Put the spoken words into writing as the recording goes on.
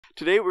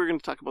Today we're going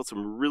to talk about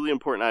some really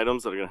important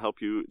items that are going to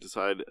help you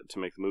decide to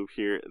make the move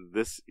here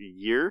this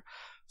year.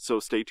 So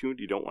stay tuned,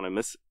 you don't want to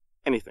miss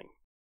anything.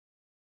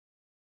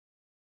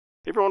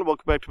 Hey everyone,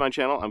 welcome back to my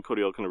channel. I'm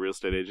Cody, Oakland, a real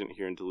estate agent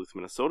here in Duluth,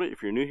 Minnesota.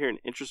 If you're new here and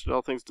interested in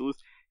all things Duluth,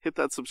 hit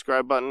that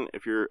subscribe button.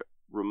 If you're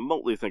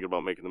remotely thinking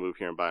about making the move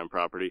here and buying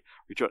property,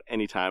 reach out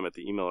anytime at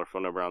the email or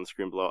phone number on the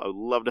screen below. I would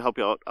love to help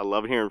you out. I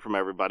love hearing from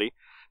everybody.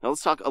 Now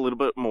let's talk a little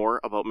bit more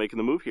about making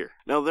the move here.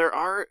 Now there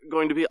are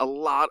going to be a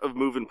lot of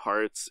moving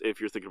parts if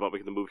you're thinking about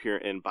making the move here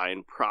and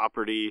buying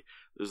property.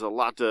 There's a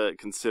lot to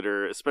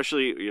consider,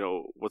 especially,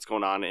 what's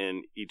going on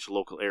in each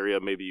local area.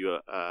 Maybe you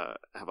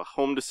have a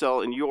home to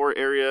sell in your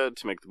area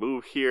to make the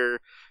move here.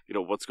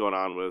 What's going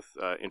on with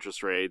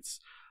interest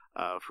rates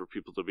for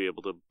people to be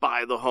able to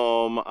buy the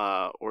home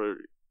or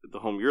the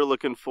home you're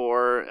looking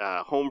for,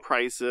 home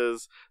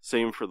prices,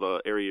 same for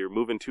the area you're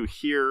moving to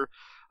here.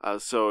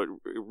 So it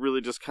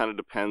really just kind of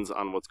depends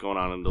on what's going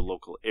on in the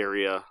local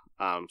area.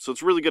 So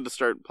it's really good to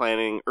start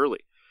planning early.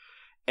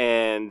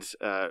 And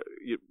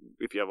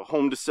if you have a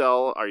home to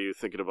sell, are you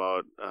thinking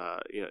about,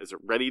 is it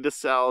ready to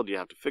sell? Do you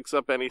have to fix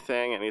up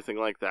anything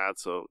like that?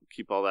 So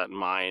keep all that in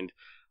mind.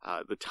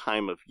 The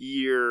time of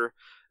year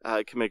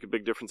can make a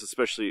big difference,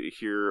 especially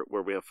here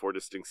where we have 4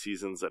 distinct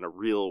seasons and a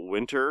real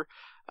winter,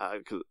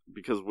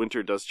 because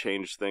winter does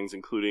change things,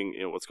 including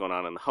what's going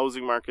on in the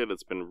housing market.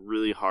 It's been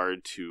really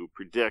hard to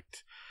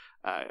predict.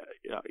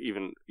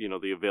 Even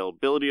the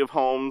availability of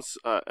homes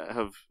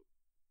have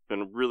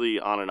been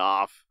really on and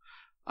off,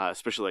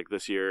 especially like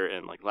this year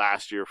and like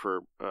last year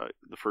for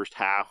the first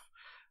half.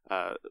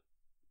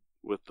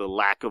 With the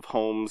lack of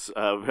homes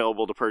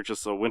available to purchase,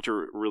 so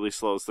winter really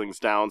slows things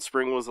down.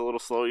 Spring was a little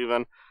slow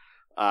even,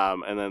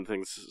 and then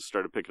things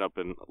started picking up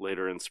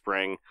later in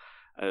spring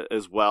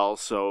as well.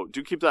 So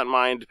do keep that in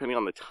mind. Depending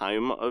on the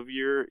time of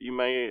year you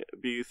may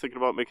be thinking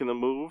about making the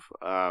move,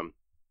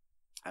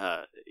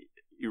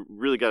 you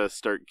really got to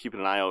start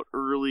keeping an eye out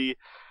early,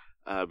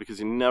 because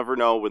you never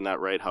know when that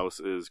right house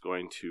is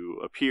going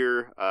to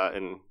appear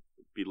and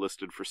be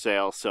listed for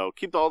sale. So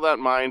keep all that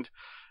in mind.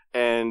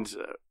 And,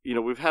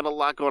 we've had a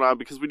lot going on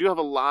because we do have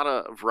a lot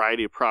of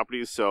variety of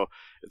properties. So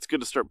it's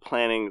good to start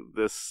planning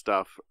this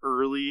stuff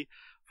early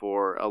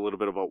for a little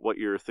bit about what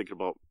you're thinking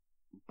about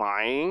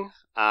buying.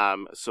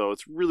 So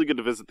it's really good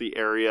to visit the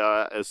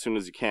area as soon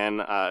as you can.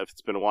 If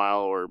it's been a while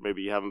or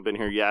maybe you haven't been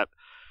here yet,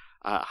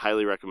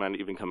 highly recommend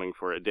even coming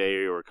for a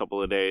day or a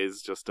couple of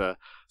days just to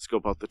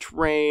scope out the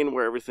terrain,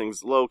 where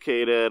everything's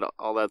located,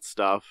 all that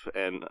stuff,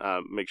 and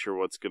make sure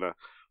what's going to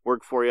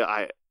work for you.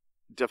 I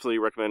definitely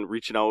recommend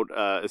reaching out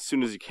as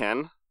soon as you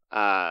can,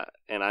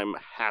 and I'm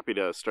happy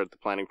to start the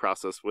planning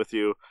process with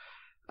you.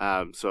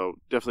 So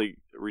definitely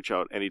reach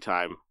out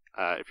anytime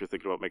if you're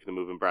thinking about making the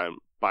move and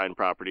buying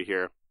property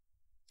here.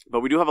 But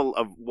we do have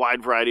a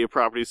wide variety of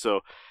properties, so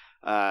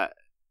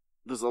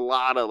there's a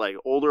lot of like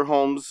older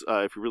homes.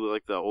 If you really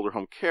like the older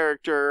home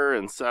character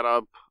and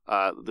setup,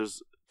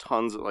 there's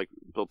tons of, like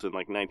built in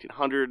like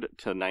 1900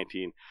 to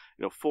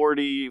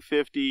 1940,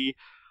 50.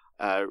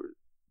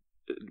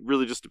 It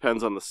really just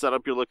depends on the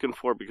setup you're looking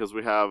for, because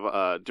we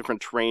have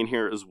different terrain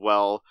here as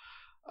well,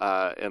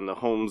 and the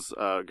homes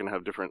are going to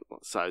have different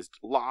sized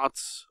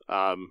lots,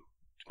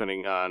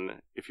 depending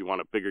on if you want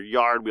a bigger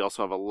yard. We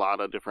also have a lot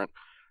of different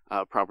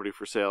property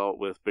for sale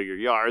with bigger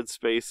yard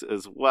space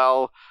as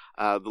well.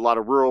 A lot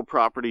of rural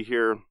property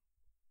here.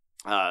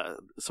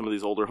 Some of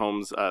these older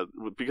homes,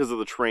 because of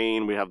the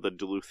terrain, we have the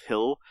Duluth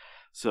Hill,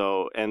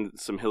 and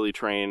some hilly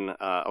terrain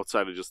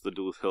outside of just the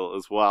Duluth Hill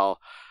as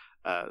well.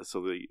 So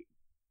the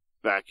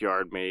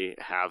backyard may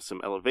have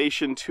some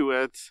elevation to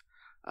it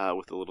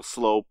with a little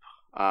slope.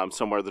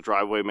 Somewhere the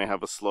driveway may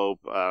have a slope.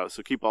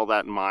 So keep all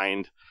that in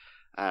mind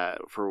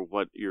for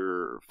what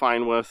you're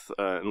fine with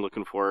and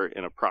looking for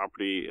in a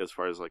property as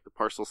far as like the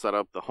parcel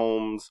setup, the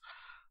homes.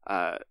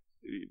 Are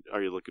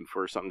you looking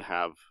for something to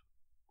have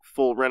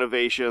full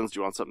renovations? Do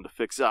you want something to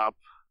fix up?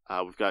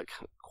 We've got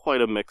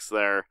quite a mix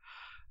there.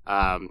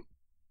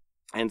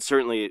 And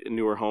certainly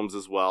newer homes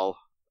as well.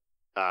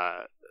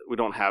 We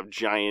don't have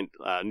giant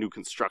new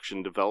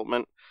construction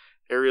development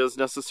areas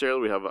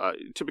necessarily. We have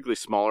typically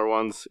smaller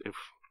ones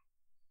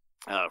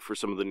for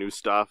some of the new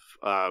stuff,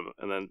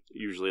 and then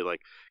usually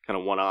like kind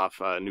of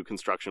one-off new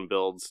construction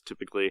builds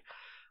typically,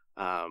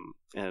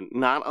 and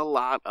not a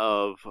lot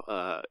of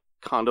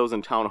condos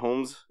and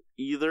townhomes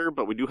either,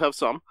 but we do have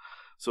some.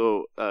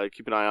 So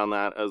keep an eye on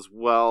that as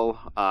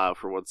well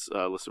for what's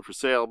listed for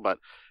sale. But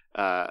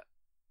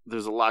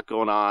there's a lot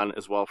going on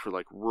as well for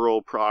like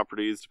rural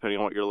properties, depending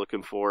on what you're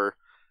looking for,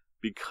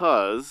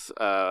 because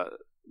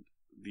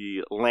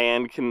the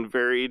land can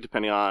vary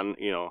depending on,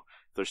 if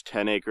there's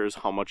 10 acres,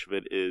 how much of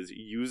it is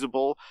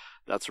usable.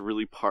 That's a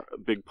really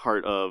big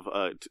part of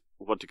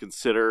what to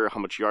consider. How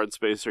much yard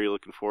space are you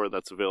looking for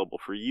that's available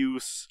for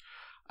use?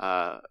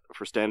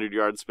 For standard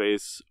yard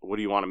space, what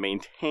do you want to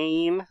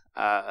maintain?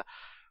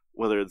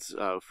 Whether it's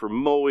for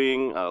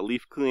mowing,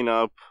 leaf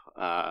cleanup,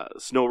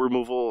 snow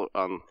removal,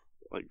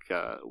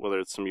 whether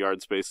it's some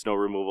yard space, snow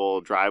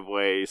removal,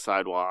 driveway,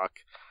 sidewalk,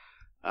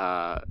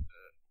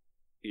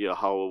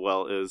 how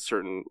well is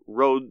certain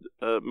road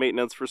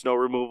maintenance for snow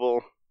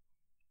removal.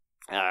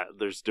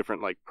 There's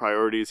different like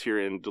priorities here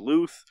in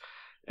Duluth,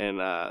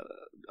 and out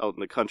in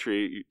the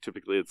country,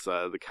 typically it's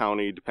the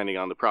county, depending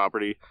on the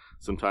property.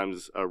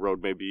 Sometimes a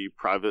road may be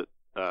private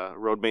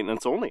road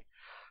maintenance only.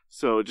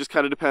 So it just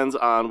kind of depends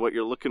on what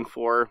you're looking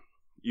for.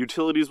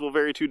 Utilities will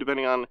vary too,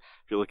 depending on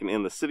if you're looking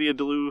in the city of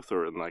Duluth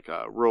or in like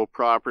a rural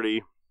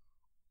property.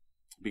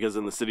 Because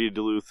in the city of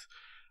Duluth,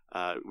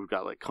 we've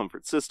got like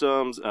Comfort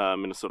Systems,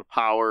 Minnesota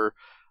Power,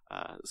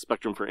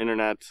 Spectrum for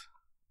Internet,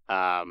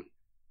 and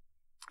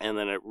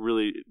then it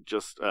really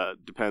just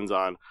depends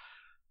on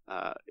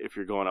if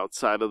you're going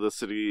outside of the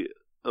city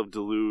of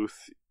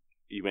Duluth.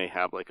 You may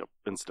have like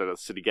instead of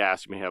city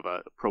gas, you may have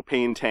a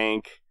propane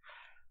tank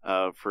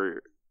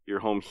for your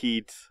home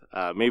heat.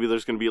 Maybe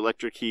there's going to be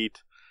electric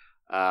heat.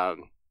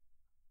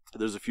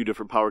 There's a few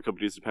different power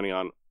companies depending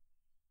on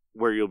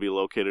where you'll be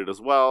located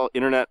as well.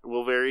 Internet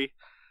will vary.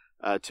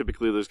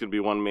 Typically, there's going to be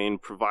one main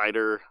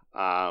provider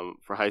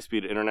for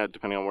high-speed internet,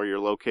 depending on where you're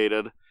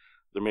located.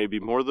 There may be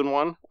more than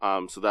one,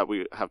 so that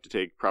we have to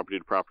take property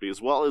to property,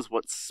 as well as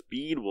what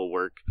speed will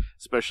work,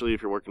 especially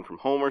if you're working from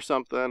home or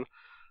something.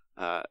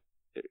 There's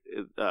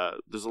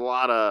a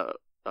lot of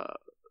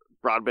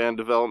broadband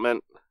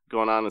development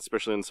going on,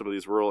 especially in some of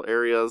these rural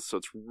areas, so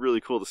it's really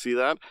cool to see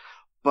that.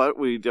 But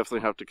we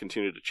definitely have to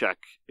continue to check,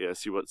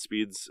 see what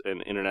speeds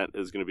and internet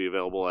is going to be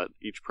available at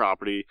each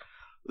property.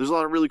 There's a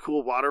lot of really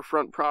cool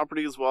waterfront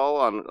property as well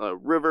on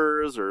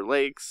rivers or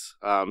lakes,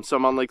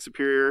 some on Lake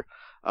Superior,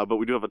 but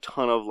we do have a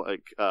ton of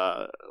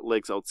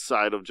lakes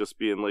outside of just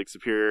being Lake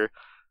Superior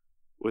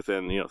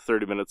within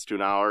 30 minutes to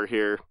an hour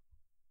here.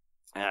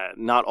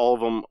 Not all of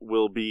them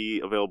will be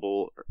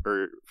available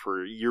or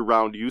for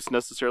year-round use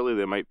necessarily.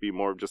 They might be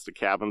more of just a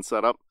cabin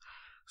setup.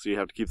 So you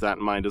have to keep that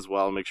in mind as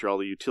well. Make sure all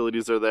the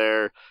utilities are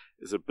there.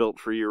 Is it built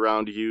for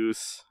year-round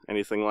use?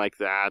 Anything like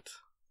that.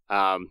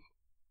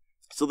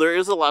 So there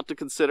is a lot to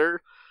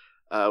consider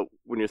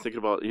when you're thinking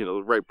about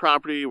the right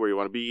property, where you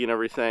want to be and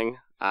everything.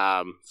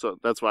 So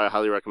that's why I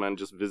highly recommend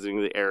just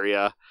visiting the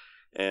area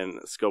and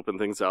scoping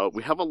things out.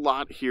 We have a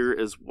lot here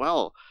as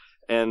well.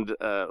 And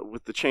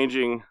with the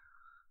changing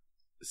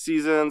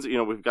seasons,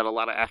 we've got a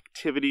lot of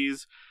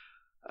activities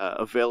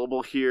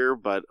available here,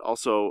 but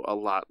also a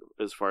lot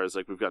as far as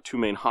we've got two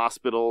main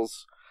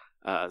hospitals,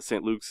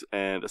 St. Luke's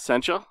and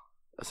Essentia.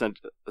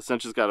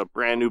 Essentia's got a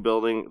brand new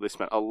building. They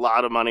spent a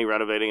lot of money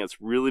renovating. It's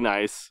really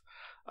nice.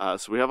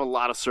 So we have a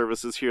lot of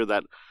services here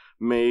that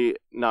may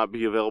not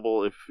be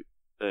available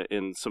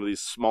in some of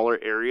these smaller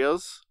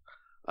areas.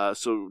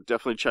 So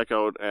definitely check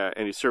out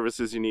any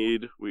services you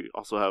need. We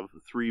also have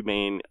 3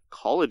 main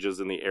colleges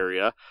in the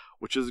area,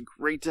 which is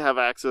great to have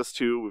access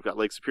to. We've got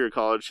Lake Superior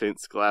College, St.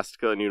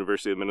 Scholastica, and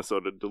University of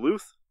Minnesota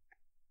Duluth,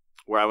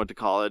 where I went to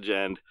college,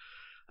 and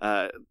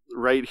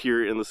right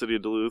here in the city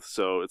of Duluth.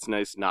 So it's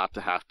nice not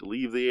to have to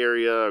leave the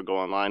area or go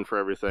online for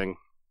everything.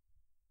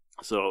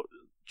 So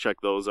check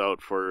those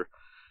out for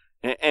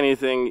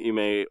anything you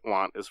may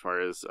want as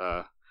far as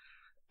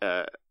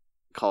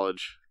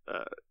college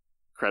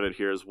credit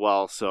here as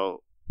well.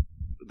 So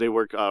they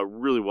work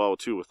really well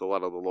too with a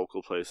lot of the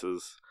local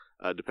places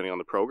depending on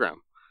the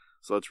program.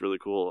 So that's really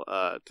cool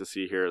to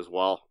see here as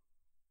well.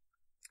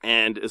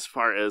 And as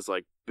far as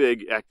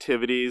big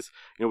activities,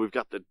 we've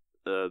got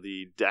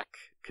the Deck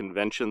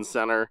Convention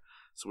Center.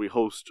 So we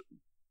host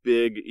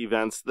big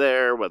events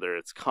there, whether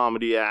it's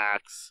comedy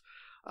acts,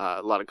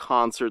 a lot of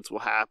concerts will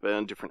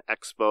happen, different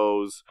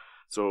expos.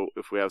 So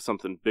if we have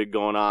something big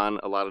going on,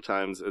 a lot of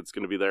times it's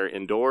going to be there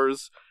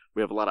indoors.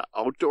 We have a lot of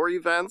outdoor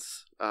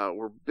events.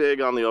 We're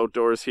big on the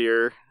outdoors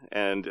here,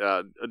 and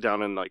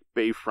down in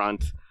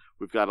Bayfront,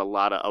 we've got a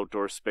lot of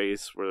outdoor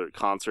space where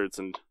concerts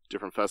and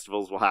different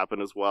festivals will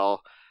happen as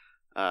well.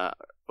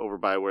 Over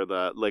by where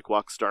the Lake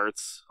Walk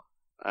starts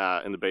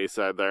in the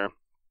Bayside there.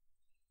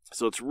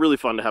 So it's really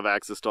fun to have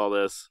access to all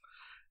this.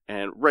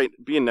 And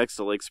being next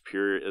to Lake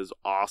Superior is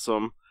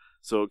awesome.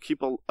 So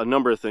keep a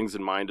number of things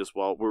in mind as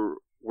well.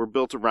 We're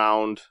built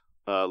around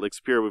Lake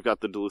Superior. We've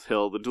got the Duluth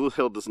Hill. The Duluth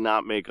Hill does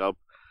not make up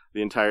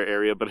the entire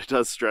area, but it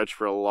does stretch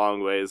for a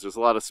long ways. There's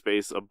a lot of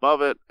space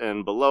above it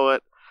and below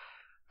it,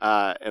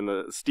 and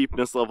the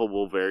steepness level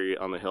will vary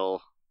on the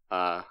hill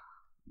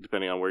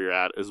depending on where you're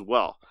at as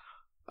well.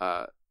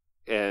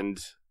 And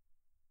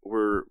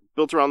we're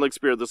built around Lake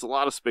Superior. There's a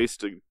lot of space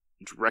to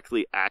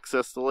directly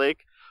access the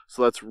lake,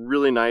 so that's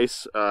really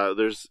nice.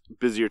 There's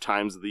busier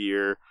times of the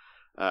year,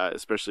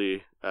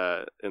 especially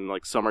in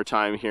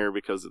summertime here,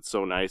 because it's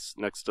so nice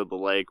next to the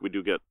lake. We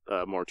do get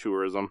more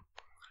tourism.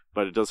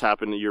 But it does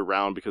happen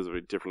year-round because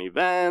of different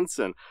events,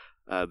 and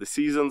the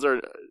seasons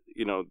are,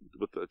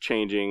 with the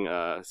changing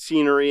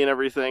scenery and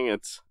everything,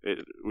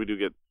 we do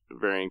get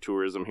varying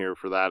tourism here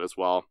for that as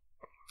well.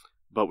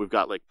 But we've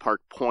got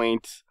Park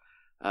Point,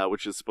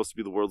 which is supposed to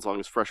be the world's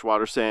longest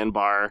freshwater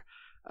sandbar.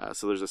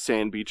 So there's a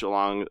sand beach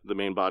along the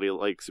main body of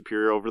Lake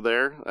Superior over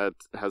there that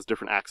has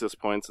different access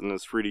points and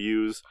is free to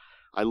use.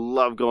 I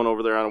love going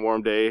over there on a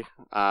warm day.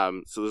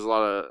 So there's a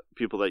lot of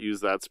people that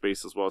use that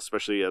space as well,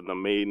 especially in the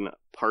main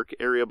park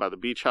area by the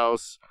beach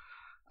house.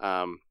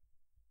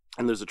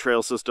 And there's a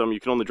trail system. You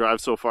can only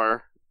drive so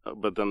far,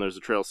 but then there's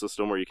a trail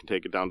system where you can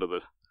take it down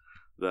to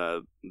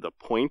the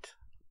point.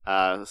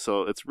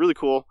 So it's really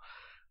cool.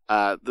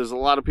 There's a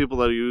lot of people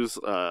that use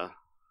the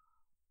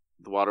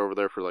water over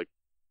there for like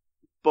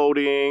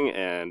boating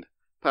and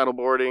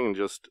paddleboarding and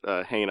just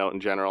hanging out in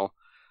general.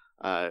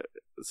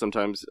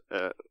 Sometimes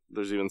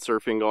there's even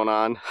surfing going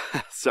on,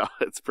 so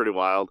it's pretty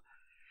wild.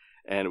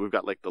 And we've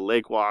got like the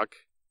lake walk,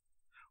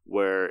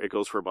 where it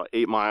goes for about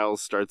 8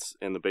 miles, starts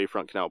in the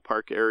Bayfront Canal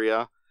Park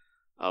area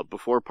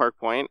before Park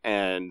Point,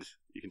 and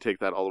you can take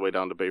that all the way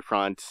down to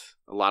Bayfront.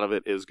 A lot of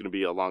it is going to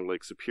be along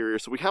Lake Superior,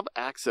 so we have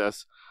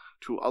access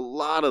to a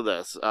lot of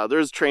this.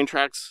 There's train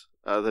tracks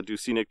that do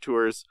scenic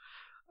tours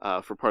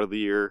for part of the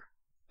year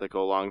that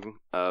go along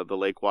the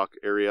lake walk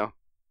area,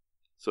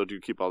 so do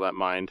keep all that in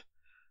mind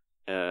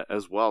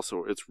as well.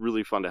 So it's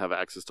really fun to have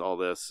access to all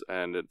this,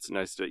 and it's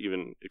nice to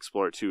even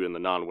explore it too in the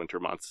non-winter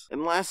months.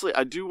 And lastly,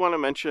 I do want to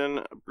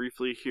mention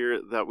briefly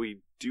here that we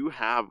do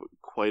have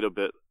quite a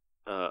bit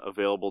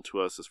available to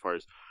us as far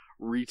as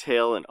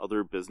retail and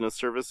other business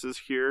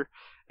services here.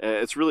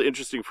 It's really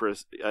interesting for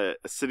a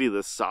city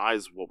this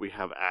size what we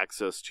have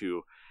access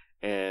to.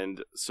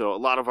 And so a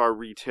lot of our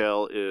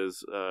retail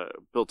is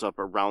built up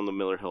around the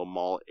Miller Hill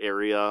Mall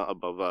area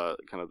above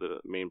kind of the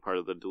main part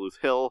of the Duluth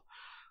Hill.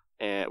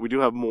 And we do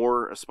have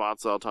more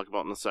spots that I'll talk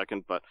about in a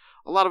second, but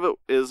a lot of it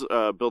is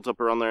built up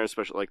around there,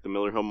 especially like the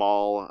Miller Hill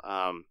Mall.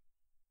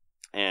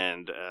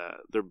 And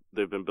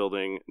they've been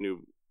building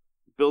new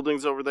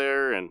buildings over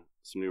there and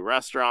some new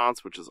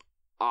restaurants, which is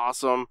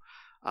awesome.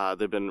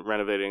 They've been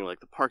renovating like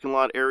the parking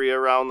lot area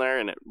around there,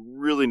 and it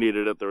really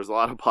needed it. There was a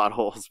lot of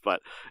potholes,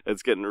 but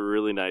it's getting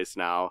really nice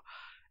now.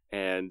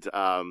 And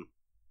around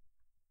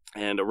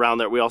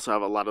there, we also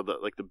have a lot of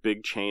the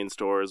big chain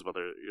stores,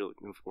 whether you're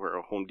looking for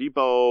a Home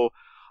Depot,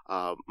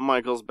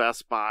 Michael's,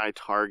 Best Buy,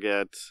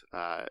 Target.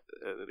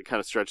 It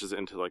kind of stretches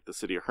into like the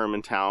city of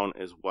Hermantown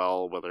as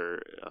well,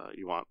 whether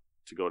you want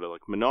to go to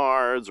like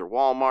Menards or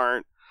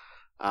Walmart.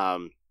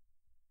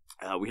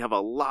 We have a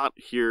lot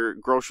here.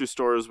 Grocery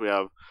stores, we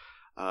have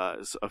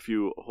a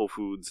few Whole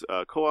Foods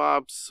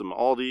co-ops, some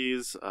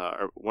Aldi's.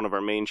 One of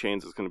our main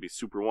chains is going to be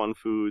Super One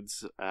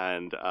Foods,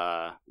 and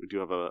we do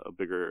have a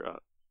bigger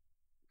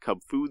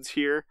Cub Foods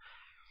here.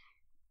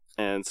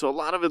 And so a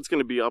lot of it's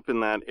going to be up in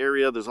that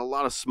area. There's a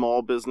lot of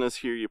small business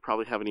here you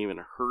probably haven't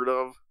even heard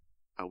of.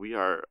 We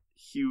are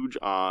huge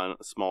on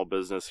small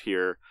business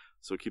here,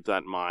 so keep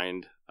that in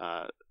mind.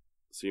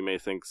 So you may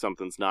think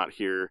something's not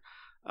here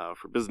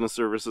for business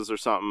services or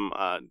something.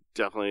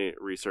 Definitely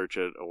research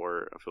it,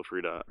 or feel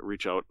free to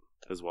reach out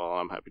as well.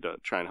 I'm happy to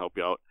try and help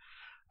you out.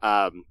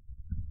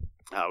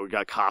 We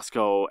got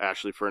Costco,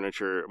 Ashley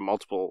Furniture,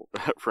 multiple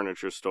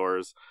furniture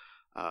stores,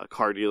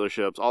 car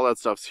dealerships, all that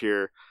stuff's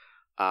here.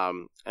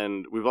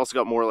 And we've also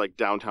got more like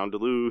downtown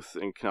Duluth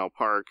and Canal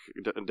Park.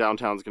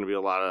 Downtown's going to be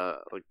a lot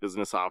of like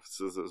business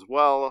offices as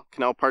well.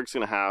 Canal Park's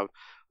going to have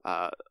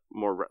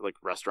more like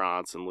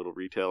restaurants and little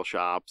retail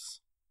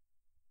shops.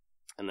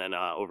 And then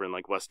over in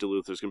like West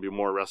Duluth, there's going to be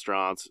more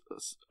restaurants,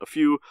 a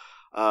few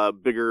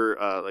bigger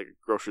like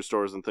grocery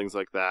stores and things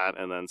like that.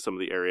 And then some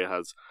of the area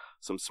has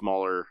some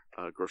smaller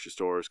grocery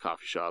stores,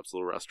 coffee shops,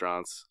 little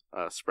restaurants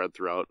spread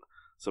throughout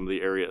some of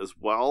the area as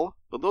well.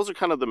 But those are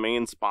kind of the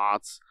main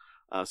spots.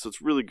 So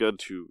it's really good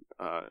to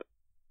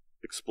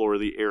explore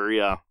the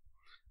area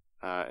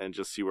and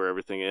just see where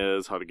everything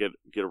is, how to get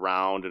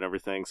around and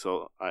everything.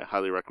 So I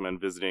highly recommend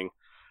visiting.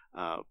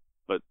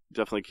 But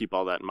definitely keep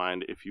all that in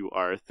mind if you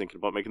are thinking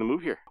about making the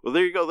move here. Well,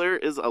 there you go. There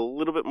is a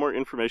little bit more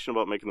information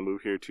about making the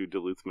move here to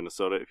Duluth,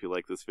 Minnesota. If you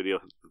like this video,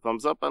 hit the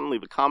thumbs up button,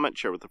 leave a comment,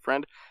 share with a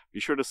friend. Be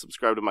sure to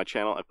subscribe to my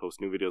channel. I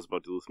post new videos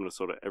about Duluth,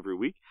 Minnesota every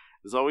week.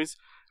 As always,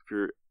 if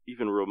you're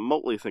even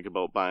remotely thinking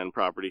about buying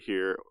property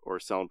here or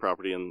selling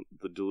property in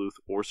the Duluth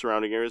or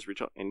surrounding areas,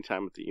 reach out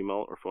anytime with the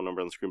email or phone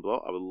number on the screen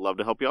below. I would love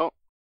to help you out.